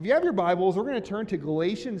If you have your Bibles, we're going to turn to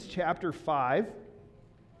Galatians chapter 5.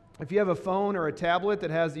 If you have a phone or a tablet that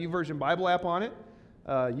has the YouVersion Bible app on it,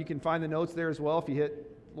 you can find the notes there as well. If you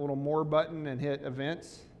hit the little more button and hit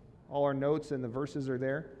events, all our notes and the verses are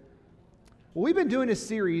there. Well, we've been doing a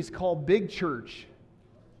series called Big Church,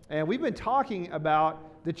 and we've been talking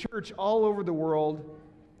about the church all over the world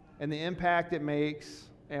and the impact it makes,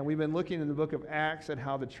 and we've been looking in the book of Acts at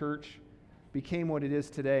how the church became what it is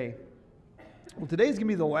today. Well, today's going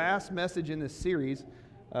to be the last message in this series.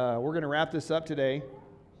 We're going to wrap this up today.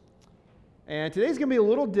 And today's going to be a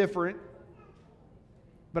little different,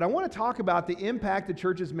 but I want to talk about the impact the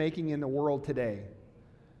church is making in the world today.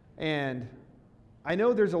 And I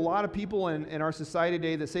know there's a lot of people in our society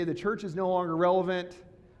today that say the church is no longer relevant,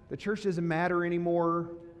 the church doesn't matter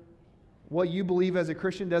anymore, what you believe as a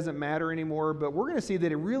Christian doesn't matter anymore, but we're going to see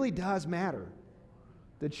that it really does matter.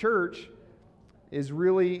 The church is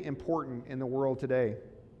really important in the world today.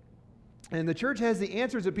 And the church has the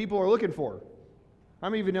answers that people are looking for. How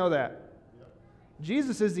many of you know that? Yep.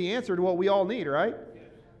 Jesus is the answer to what we all need, right? Yes.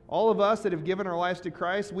 All of us that have given our lives to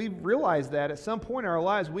Christ, we've realized that at some point in our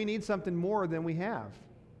lives we need something more than we have.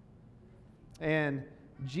 And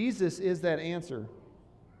Jesus is that answer.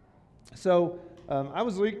 So I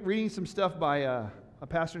was reading some stuff by a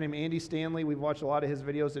pastor named Andy Stanley. We've watched a lot of his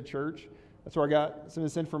videos at church. That's where I got some of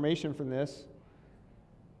this information from this.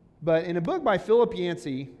 But in a book by Philip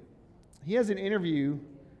Yancey, he has an interview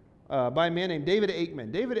by a man named David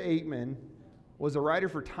Aikman. David Aikman was a writer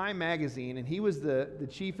for Time magazine, and he was the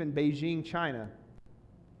chief in Beijing, China.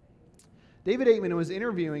 David Aikman was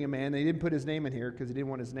interviewing a man. They didn't put his name in here because he didn't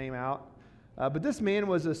want his name out. But this man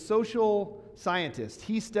was a social scientist.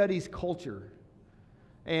 He studies culture.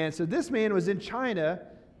 And so this man was in China,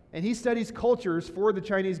 and he studies cultures for the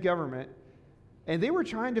Chinese government. And they were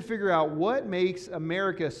trying to figure out what makes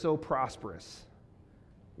America so prosperous.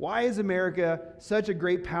 Why is America such a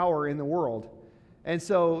great power in the world? And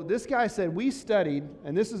so this guy said, we studied,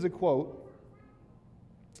 and this is a quote.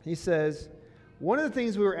 He says, one of the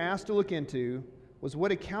things we were asked to look into was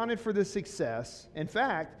what accounted for the success, in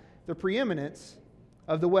fact, the preeminence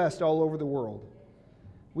of the West all over the world.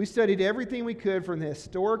 We studied everything we could from the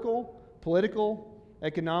historical, political,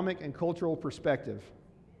 economic, and cultural perspective.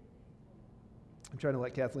 I'm trying to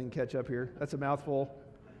let Kathleen catch up here. That's a mouthful.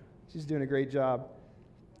 She's doing a great job.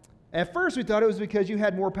 At first, we thought it was because you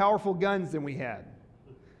had more powerful guns than we had.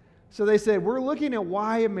 So they said, we're looking at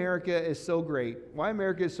why America is so great, why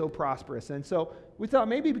America is so prosperous. And so we thought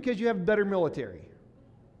maybe because you have a better military.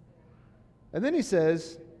 And then he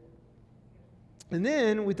says, and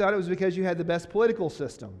then we thought it was because you had the best political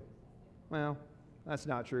system. Well, that's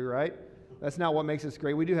not true, right? That's not what makes us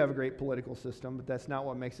great. We do have a great political system, but that's not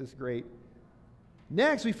what makes us great.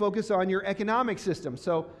 Next, we focus on your economic system.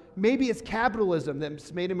 So maybe it's capitalism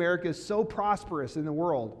that's made America so prosperous in the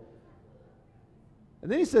world. And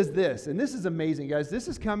then he says this, and this is amazing, guys. This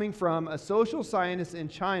is coming from a social scientist in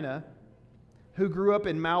China who grew up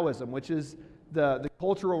in Maoism, which is the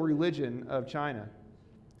cultural religion of China.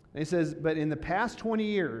 And he says, but in the past 20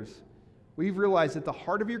 years, we've realized that the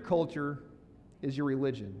heart of your culture is your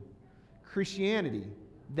religion. Christianity,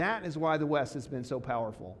 that is why the West has been so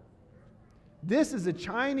powerful. This is a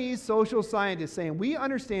Chinese social scientist saying, we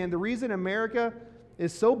understand the reason America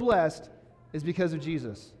is so blessed is because of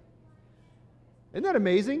Jesus. Isn't that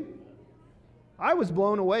amazing? I was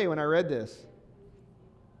blown away when I read this.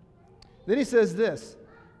 Then he says this,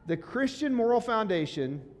 the Christian moral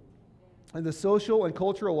foundation and the social and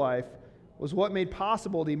cultural life was what made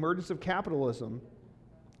possible the emergence of capitalism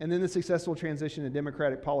and then the successful transition to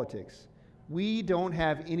democratic politics. We don't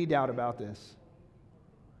have any doubt about this.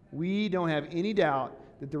 We don't have any doubt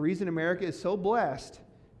that the reason America is so blessed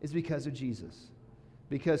is because of Jesus,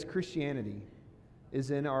 because Christianity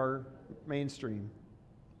is in our mainstream.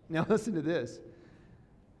 Now listen to this.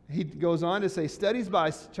 He goes on to say, studies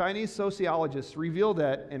by Chinese sociologists reveal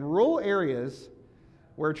that in rural areas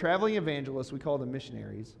where traveling evangelists, we call them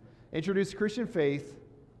missionaries, introduce Christian faith,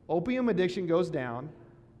 opium addiction goes down,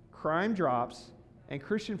 crime drops, and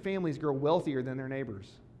Christian families grow wealthier than their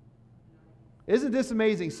neighbors. Isn't this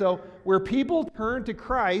amazing? So where people turn to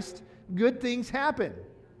Christ, good things happen.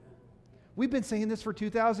 We've been saying this for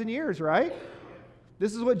 2,000 years, right?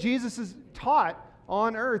 This is what Jesus has taught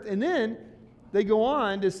on earth. And then they go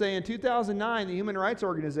on to say in 2009, the human rights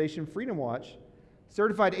organization Freedom Watch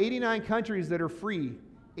certified 89 countries that are free.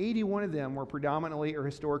 81 of them were predominantly or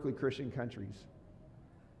historically Christian countries.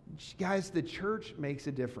 Guys, the church makes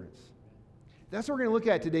a difference. That's what we're going to look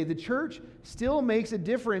at today. The church still makes a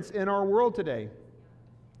difference in our world today.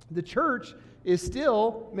 The church is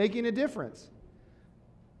still making a difference.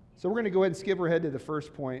 So we're going to go ahead and skip ahead to the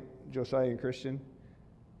first point, Josiah and Christian.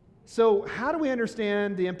 So how do we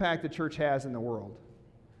understand the impact the church has in the world?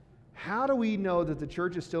 How do we know that the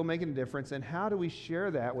church is still making a difference, and how do we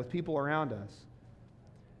share that with people around us?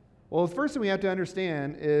 Well, the first thing we have to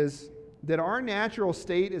understand is that our natural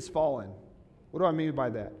state is fallen. What do I mean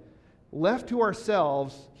by that? Left to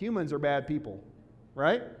ourselves, humans are bad people,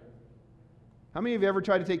 right? How many of you ever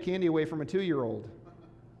tried to take candy away from a 2-year-old?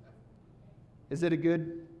 Is it a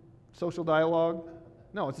good social dialogue?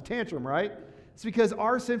 No, it's a tantrum, right? It's because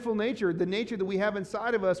our sinful nature, the nature that we have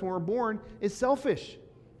inside of us when we're born, is selfish,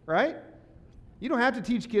 right? You don't have to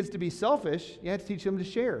teach kids to be selfish. You have to teach them to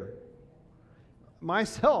share.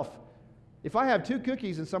 Myself, if I have 2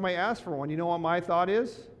 cookies and somebody asks for one, you know what my thought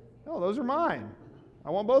is? Oh, those are mine. I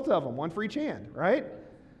want both of them, one for each hand, right?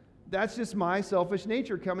 That's just my selfish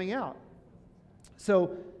nature coming out.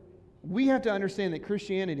 So we have to understand that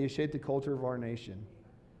Christianity has shaped the culture of our nation.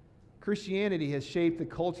 Christianity has shaped the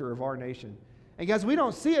culture of our nation. And guys, we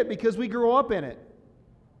don't see it because we grew up in it.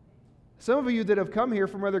 Some of you that have come here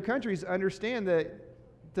from other countries understand that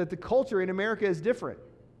the culture in America is different.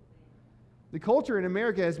 The culture in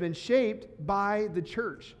America has been shaped by the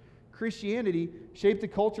church. Christianity shaped the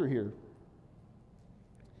culture here.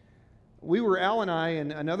 Al and I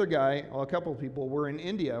and another guy, well, a couple of people, were in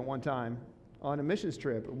India at one time on a missions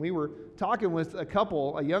trip. And we were talking with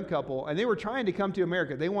a young couple, and they were trying to come to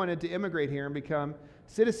America. They wanted to immigrate here and become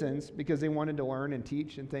citizens because they wanted to learn and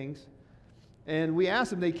teach and things. And we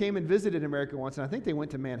asked them, they came and visited America once, and I think they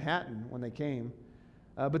went to Manhattan when they came.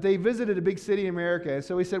 But they visited a big city in America. And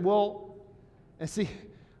so we said, well, and see,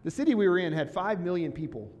 the city we were in had 5 million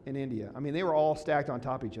people in India. I mean, they were all stacked on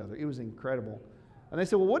top of each other. It was incredible. And they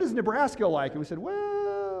said, well, what is Nebraska like? And we said,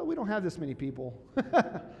 well, we don't have this many people.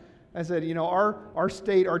 I said, our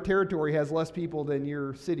state, our territory has less people than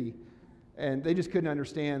your city. And they just couldn't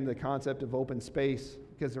understand the concept of open space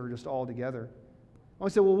because they were just all together. I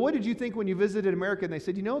said, well, what did you think when you visited America? And they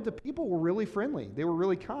said, the people were really friendly. They were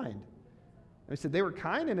really kind. And I said, they were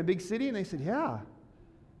kind in a big city? And they said, yeah.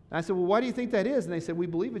 And I said, well, why do you think that is? And they said, we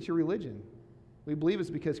believe it's your religion. We believe it's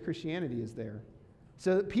because Christianity is there.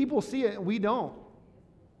 So people see it and we don't.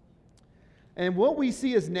 And what we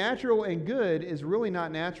see as natural and good is really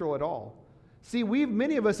not natural at all. See,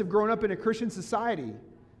 many of us have grown up in a Christian society.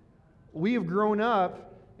 We have grown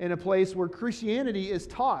up in a place where Christianity is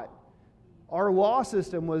taught. Our law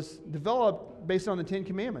system was developed based on the 10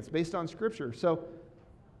 Commandments, based on Scripture.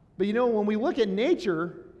 But when we look at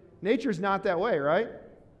nature, nature's not that way, right?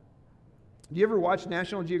 Do you ever watch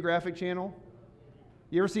National Geographic Channel?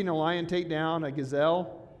 You ever seen a lion take down a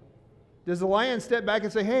gazelle? Does the lion step back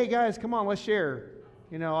and say, hey, guys, come on, let's share?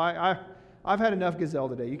 I've had enough gazelle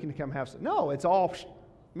today. You can come have some. No, it's all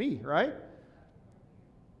me, right?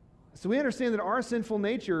 So we understand that our sinful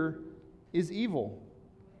nature is evil.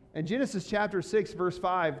 In Genesis chapter 6, verse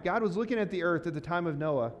 5, God was looking at the earth at the time of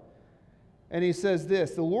Noah, and he says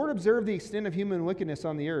this, the Lord observed the extent of human wickedness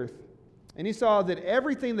on the earth, and he saw that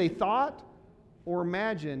everything they thought or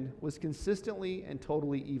imagined was consistently and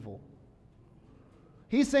totally evil.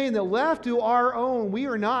 He's saying that left to our own, we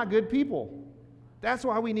are not good people. That's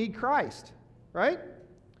why we need Christ, right?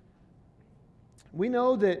 We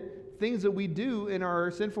know that things that we do in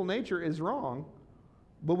our sinful nature is wrong,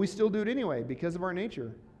 but we still do it anyway because of our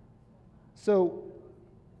nature. So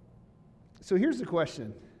here's the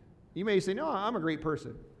question. You may say, no, I'm a great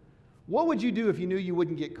person. What would you do if you knew you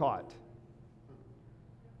wouldn't get caught?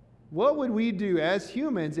 What would we do as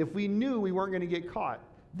humans if we knew we weren't going to get caught?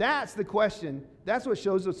 That's the question. That's what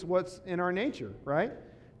shows us what's in our nature, right?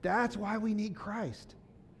 That's why we need Christ.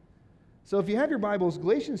 So if you have your Bibles,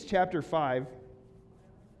 Galatians chapter 5,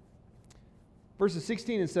 verses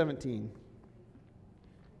 16 and 17.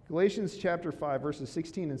 Galatians chapter 5, verses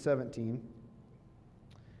 16 and 17.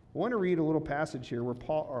 I want to read a little passage here where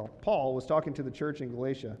Paul was talking to the church in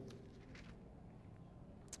Galatia.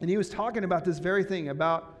 And he was talking about this very thing,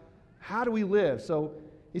 about how do we live. So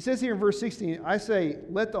he says here in verse 16, I say,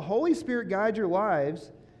 let the Holy Spirit guide your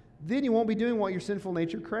lives, then you won't be doing what your sinful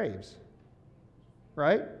nature craves.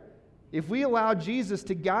 Right? If we allow Jesus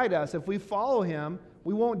to guide us, if we follow him,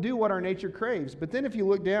 we won't do what our nature craves. But then if you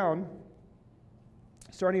look down,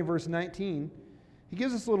 starting in verse 19, he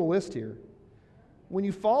gives us a little list here. When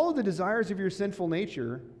you follow the desires of your sinful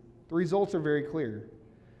nature, the results are very clear.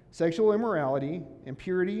 Sexual immorality,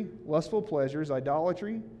 impurity, lustful pleasures,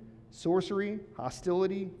 idolatry, sorcery,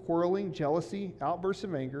 hostility, quarreling, jealousy, outbursts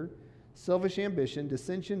of anger, selfish ambition,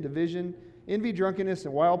 dissension, division, envy, drunkenness,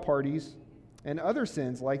 and wild parties, and other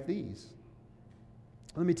sins like these.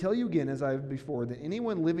 Let me tell you again, as I have before, that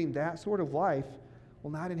anyone living that sort of life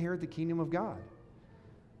will not inherit the kingdom of God.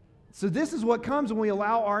 So this is what comes when we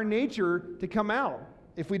allow our nature to come out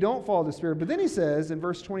if we don't follow the Spirit. But then he says in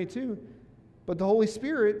verse 22, but the Holy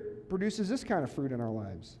Spirit produces this kind of fruit in our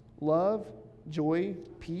lives: love, joy,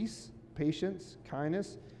 peace, patience,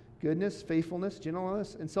 kindness, goodness, faithfulness,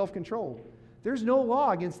 gentleness, and self-control. There's no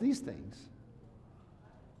law against these things.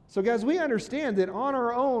 So guys, we understand that on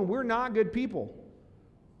our own, we're not good people.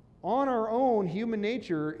 On our own, human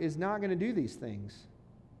nature is not going to do these things.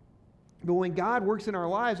 But when God works in our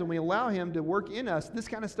lives and we allow Him to work in us, this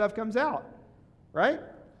kind of stuff comes out, right?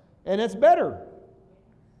 And it's better.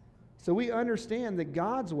 So we understand that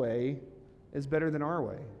God's way is better than our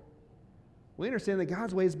way. We understand that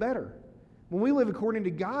God's way is better. When we live according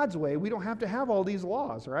to God's way, we don't have to have all these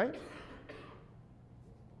laws, right?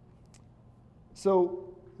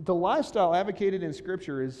 So the lifestyle advocated in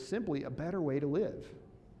Scripture is simply a better way to live.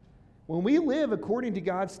 When we live according to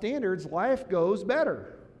God's standards, life goes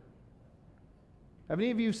better. Have any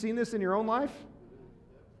of you seen this in your own life?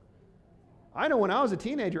 I know when I was a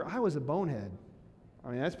teenager, I was a bonehead. I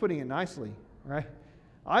mean, that's putting it nicely, right?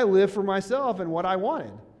 I lived for myself and what I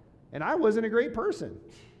wanted. And I wasn't a great person.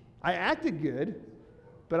 I acted good,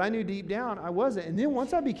 but I knew deep down I wasn't. And then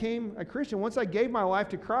once I became a Christian, once I gave my life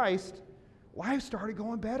to Christ, life started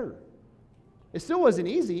going better. It still wasn't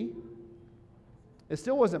easy. It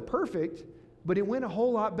still wasn't perfect, but it went a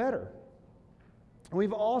whole lot better. And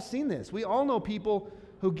we've all seen this. We all know people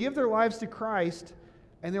who give their lives to Christ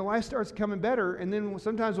and their life starts coming better, and then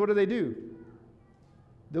sometimes what do?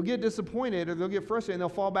 They'll get disappointed or they'll get frustrated and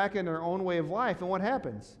they'll fall back in their own way of life. And what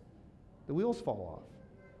happens? The wheels fall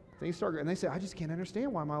off. Things start, and they say, I just can't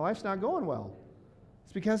understand why my life's not going well.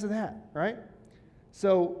 It's because of that, right?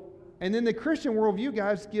 So, and then the Christian worldview,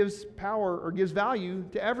 guys, gives power or gives value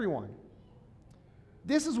to everyone.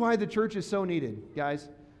 This is why the church is so needed, guys.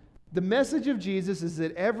 The message of Jesus is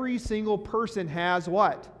that every single person has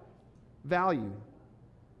what? Value.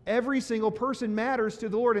 Every single person matters to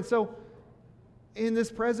the Lord. And so, in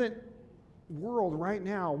this present world right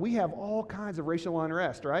now, we have all kinds of racial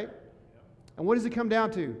unrest, right? And what does it come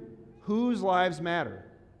down to? Whose lives matter?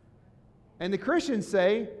 And the Christians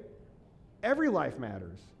say, every life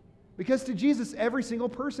matters. Because to Jesus, every single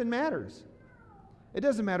person matters. It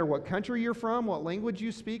doesn't matter what country you're from, what language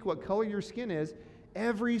you speak, what color your skin is.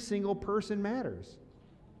 Every single person matters.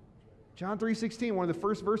 John 3:16, one of the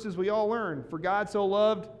first verses we all learn. For God so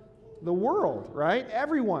loved the world, right?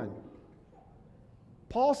 Everyone.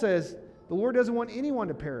 Paul says the Lord doesn't want anyone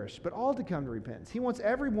to perish, but all to come to repentance. He wants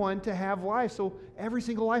everyone to have life, so every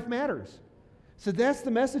single life matters. So that's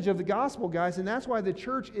the message of the gospel, guys, and that's why the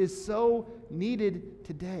church is so needed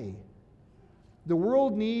today. The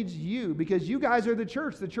world needs you because you guys are the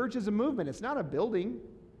church. The church is a movement. It's not a building.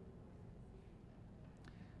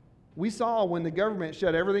 We saw when the government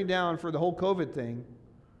shut everything down for the whole COVID thing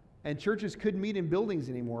and churches couldn't meet in buildings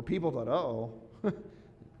anymore. People thought, uh-oh,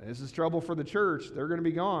 this is trouble for the church. They're going to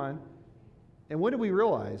be gone. And what did we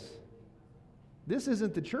realize? This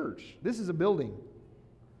isn't the church. This is a building.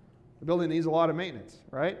 The building needs a lot of maintenance,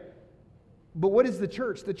 right? But what is the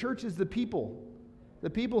church? The church is the people. The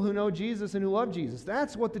people who know Jesus and who love Jesus.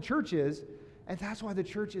 That's what the church is. And that's why the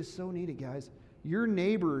church is so needed, guys. Your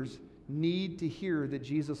neighbors need to hear that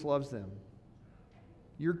Jesus loves them.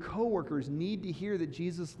 Your coworkers need to hear that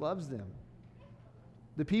Jesus loves them.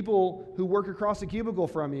 The people who work across the cubicle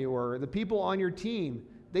from you or the people on your team,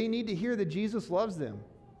 they need to hear that Jesus loves them.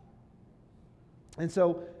 And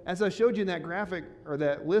so, as I showed you in that graphic or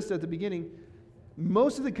that list at the beginning,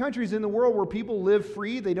 most of the countries in the world where people live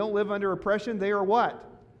free, they don't live under oppression, they are what?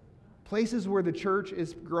 Places where the church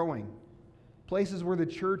is growing. Places where the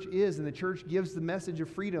church is, and the church gives the message of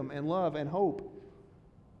freedom and love and hope.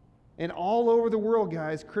 And all over the world,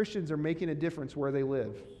 guys, Christians are making a difference where they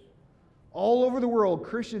live. All over the world,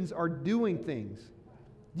 Christians are doing things.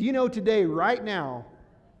 Do you know today, right now,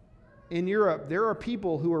 in Europe, there are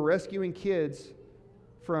people who are rescuing kids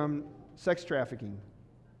from sex trafficking.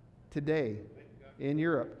 Today, in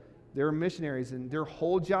Europe, there are missionaries, and their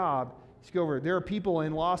whole job is to go over. There are people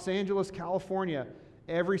in Los Angeles, California,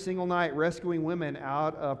 every single night rescuing women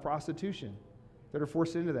out of prostitution that are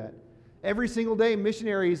forced into that. Every single day,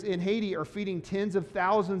 missionaries in Haiti are feeding tens of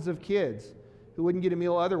thousands of kids who wouldn't get a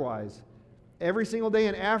meal otherwise. Every single day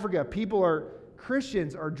in Africa,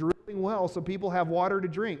 Christians are drilling wells so people have water to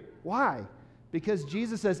drink. Why? Because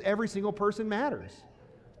Jesus says every single person matters.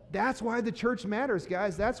 That's why the church matters,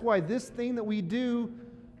 guys. That's why this thing that we do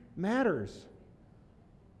matters.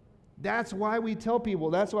 That's why we tell people.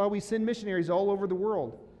 That's why we send missionaries all over the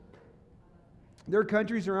world. There are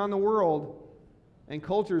countries around the world and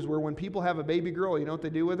cultures where when people have a baby girl, you know what they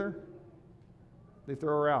do with her? They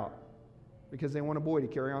throw her out. because they want a boy to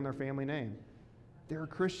carry on their family name. There are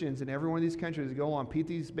Christians in every one of these countries that go along, pick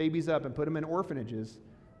these babies up and put them in orphanages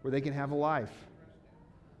where they can have a life.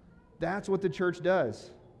 That's what the church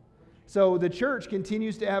does. So the church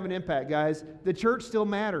continues to have an impact, guys. The church still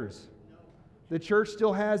matters. The church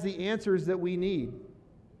still has the answers that we need.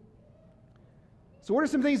 So what are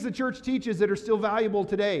some things the church teaches that are still valuable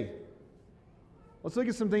today? Let's look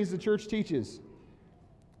at some things the church teaches.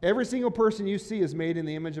 Every single person you see is made in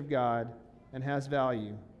the image of God and has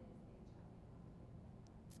value.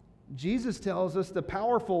 Jesus tells us the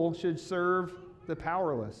powerful should serve the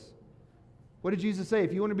powerless. What did Jesus say?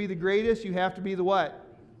 If you want to be the greatest, you have to be the what?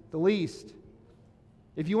 The least.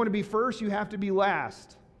 If you want to be first, you have to be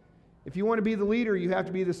last. If you want to be the leader, you have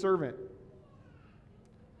to be the servant.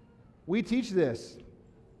 We teach this.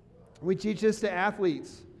 We teach this to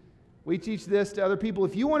athletes. We teach this to other people.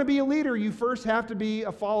 If you want to be a leader, you first have to be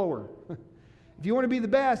a follower. If you want to be the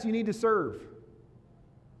best, you need to serve.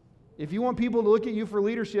 If you want people to look at you for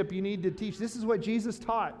leadership, you need to teach. This is what Jesus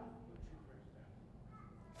taught.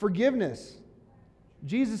 Forgiveness.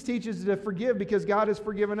 Jesus teaches to forgive because God has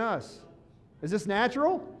forgiven us. Is this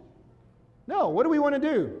natural? No. What do we want to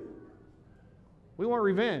do? We want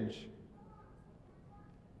revenge.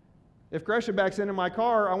 If Gresha backs into my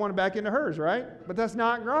car, I want to back into hers, right? But that's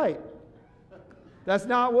not right. That's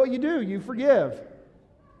not what you do. You forgive.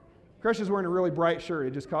 Gresha's wearing a really bright shirt.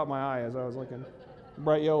 It just caught my eye as I was looking.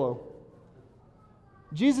 Bright yellow.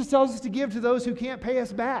 Jesus tells us to give to those who can't pay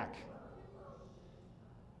us back.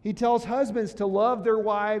 He tells husbands to love their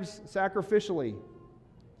wives sacrificially.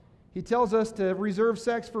 He tells us to reserve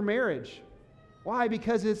sex for marriage. Why?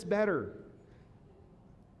 Because it's better.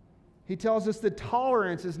 He tells us that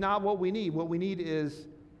tolerance is not what we need. What we need is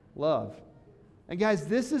love. And guys,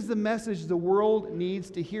 this is the message the world needs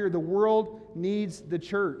to hear. The world needs the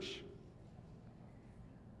church.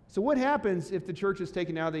 So what happens if the church is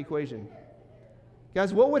taken out of the equation?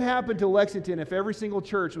 Guys, what would happen to Lexington if every single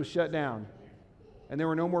church was shut down and there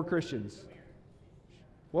were no more Christians?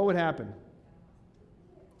 What would happen?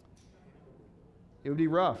 It would be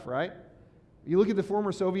rough, right? You look at the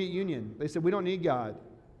former Soviet Union. They said, we don't need God.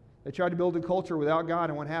 They tried to build a culture without God,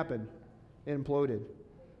 and what happened? It imploded.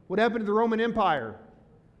 What happened to the Roman Empire?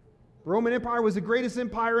 The Roman Empire was the greatest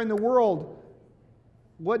empire in the world.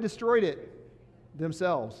 What destroyed it?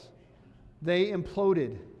 Themselves. They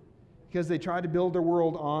imploded because they tried to build their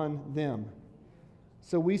world on them.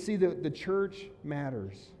 So we see that the church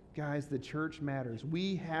matters. Guys, the church matters.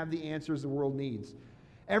 We have the answers the world needs.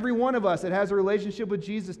 Every one of us that has a relationship with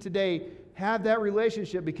Jesus today have that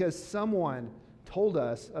relationship because someone told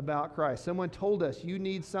us about Christ. Someone told us you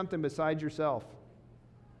need something besides yourself.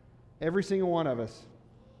 Every single one of us.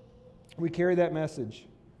 We carry that message.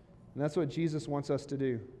 And that's what Jesus wants us to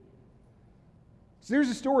do. So there's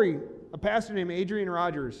a story, a pastor named Adrian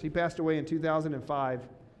Rogers. He passed away in 2005.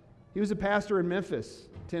 He was a pastor in Memphis,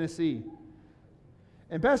 Tennessee.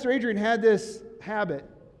 And Pastor Adrian had this habit.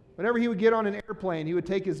 Whenever he would get on an airplane, he would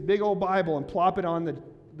take his big old Bible and plop it on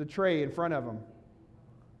the tray in front of him.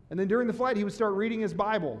 And then during the flight, he would start reading his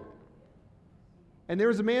Bible. And there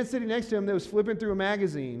was a man sitting next to him that was flipping through a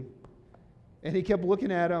magazine. And he kept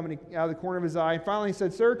looking at him out of the corner of his eye. And finally he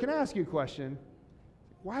said, "Sir, can I ask you a question?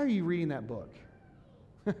 Why are you reading that book?"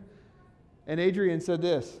 And Adrian said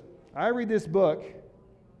this, "I read this book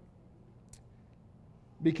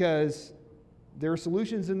because there are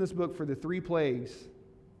solutions in this book for the 3 plagues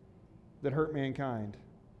that hurt mankind."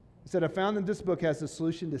 He said, "I found that this book has the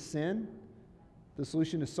solution to sin, the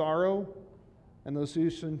solution to sorrow, and the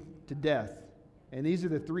solution to death. And these are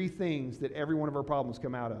the 3 things that every one of our problems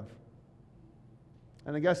come out of."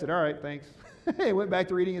 And the guy said, "All right, thanks." He went back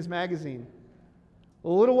to reading his magazine. A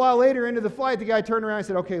little while later into the flight, the guy turned around and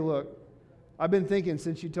said, "Okay, look, I've been thinking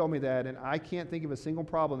since you told me that, and I can't think of a single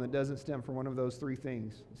problem that doesn't stem from one of those 3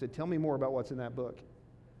 things." He said, "Tell me more about what's in that book."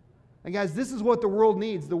 And guys, this is what the world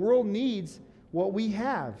needs. The world needs what we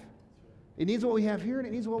have. It needs what we have here, and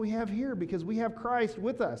it needs what we have here because we have Christ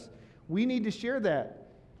with us. We need to share that.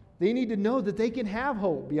 They need to know that they can have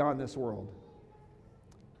hope beyond this world.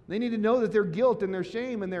 They need to know that their guilt and their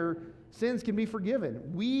shame and their sins can be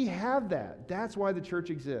forgiven. We have that. That's why the church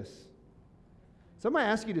exists. So I'm going to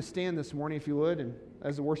ask you to stand this morning, if you would, and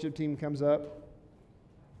as the worship team comes up.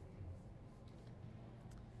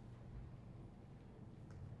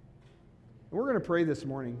 And we're going to pray this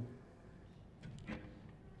morning.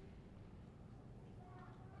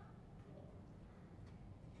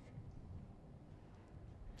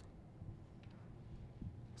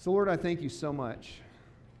 So, Lord, I thank you so much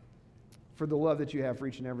for the love that you have for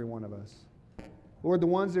each and every one of us. Lord, the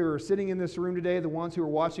ones that are sitting in this room today, the ones who are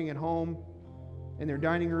watching at home, in their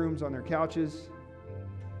dining rooms, on their couches,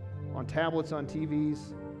 on tablets, on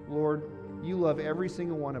TVs. Lord, you love every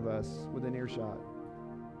single one of us within earshot.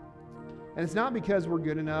 And it's not because we're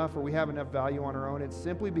good enough or we have enough value on our own. It's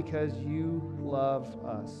simply because you love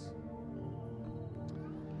us.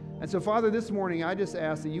 And so, Father, this morning, I just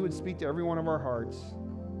ask that you would speak to every one of our hearts.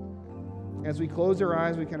 As we close our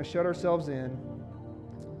eyes, we kind of shut ourselves in.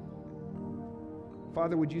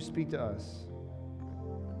 Father, would you speak to us?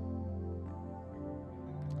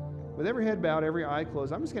 With every head bowed, every eye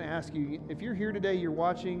closed, I'm just going to ask you, if you're here today, you're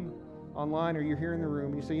watching online or you're here in the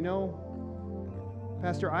room, you say, you know,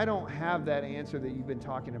 Pastor, I don't have that answer that you've been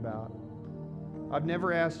talking about. I've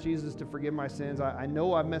never asked Jesus to forgive my sins. I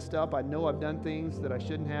know I've messed up. I know I've done things that I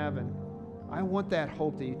shouldn't have, and I want that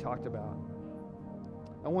hope that you talked about.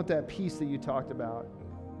 I want that peace that you talked about.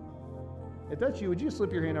 If that's you, would you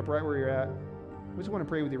slip your hand up right where you're at? I just want to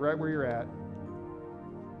pray with you right where you're at.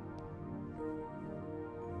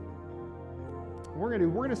 We're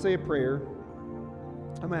going to say a prayer.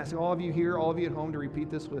 I'm asking all of you here, all of you at home, to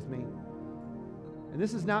repeat this with me. And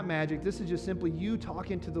this is not magic. This is just simply you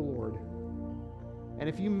talking to the Lord. And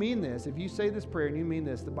if you mean this, if you say this prayer and you mean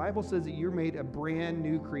this, the Bible says that you're made a brand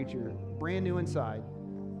new creature, brand new inside.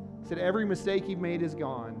 It said every mistake you've made is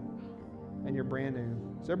gone, and you're brand new.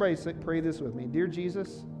 So everybody pray this with me. Dear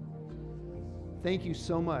Jesus, thank you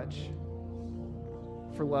so much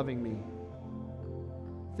for loving me.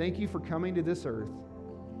 Thank you for coming to this earth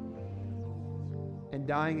and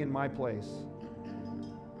dying in my place.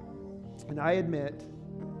 And I admit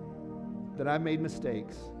that I've made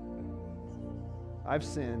mistakes. I've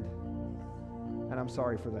sinned, and I'm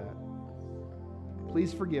sorry for that.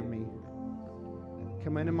 Please forgive me.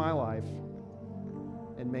 Come into my life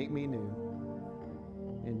and make me new.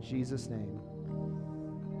 In Jesus' name,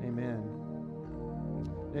 amen.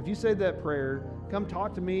 And if you said that prayer, come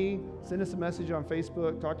talk to me, send us a message on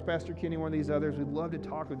Facebook, talk to Pastor Kenny, one of these others. We'd love to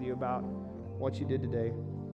talk with you about what you did today.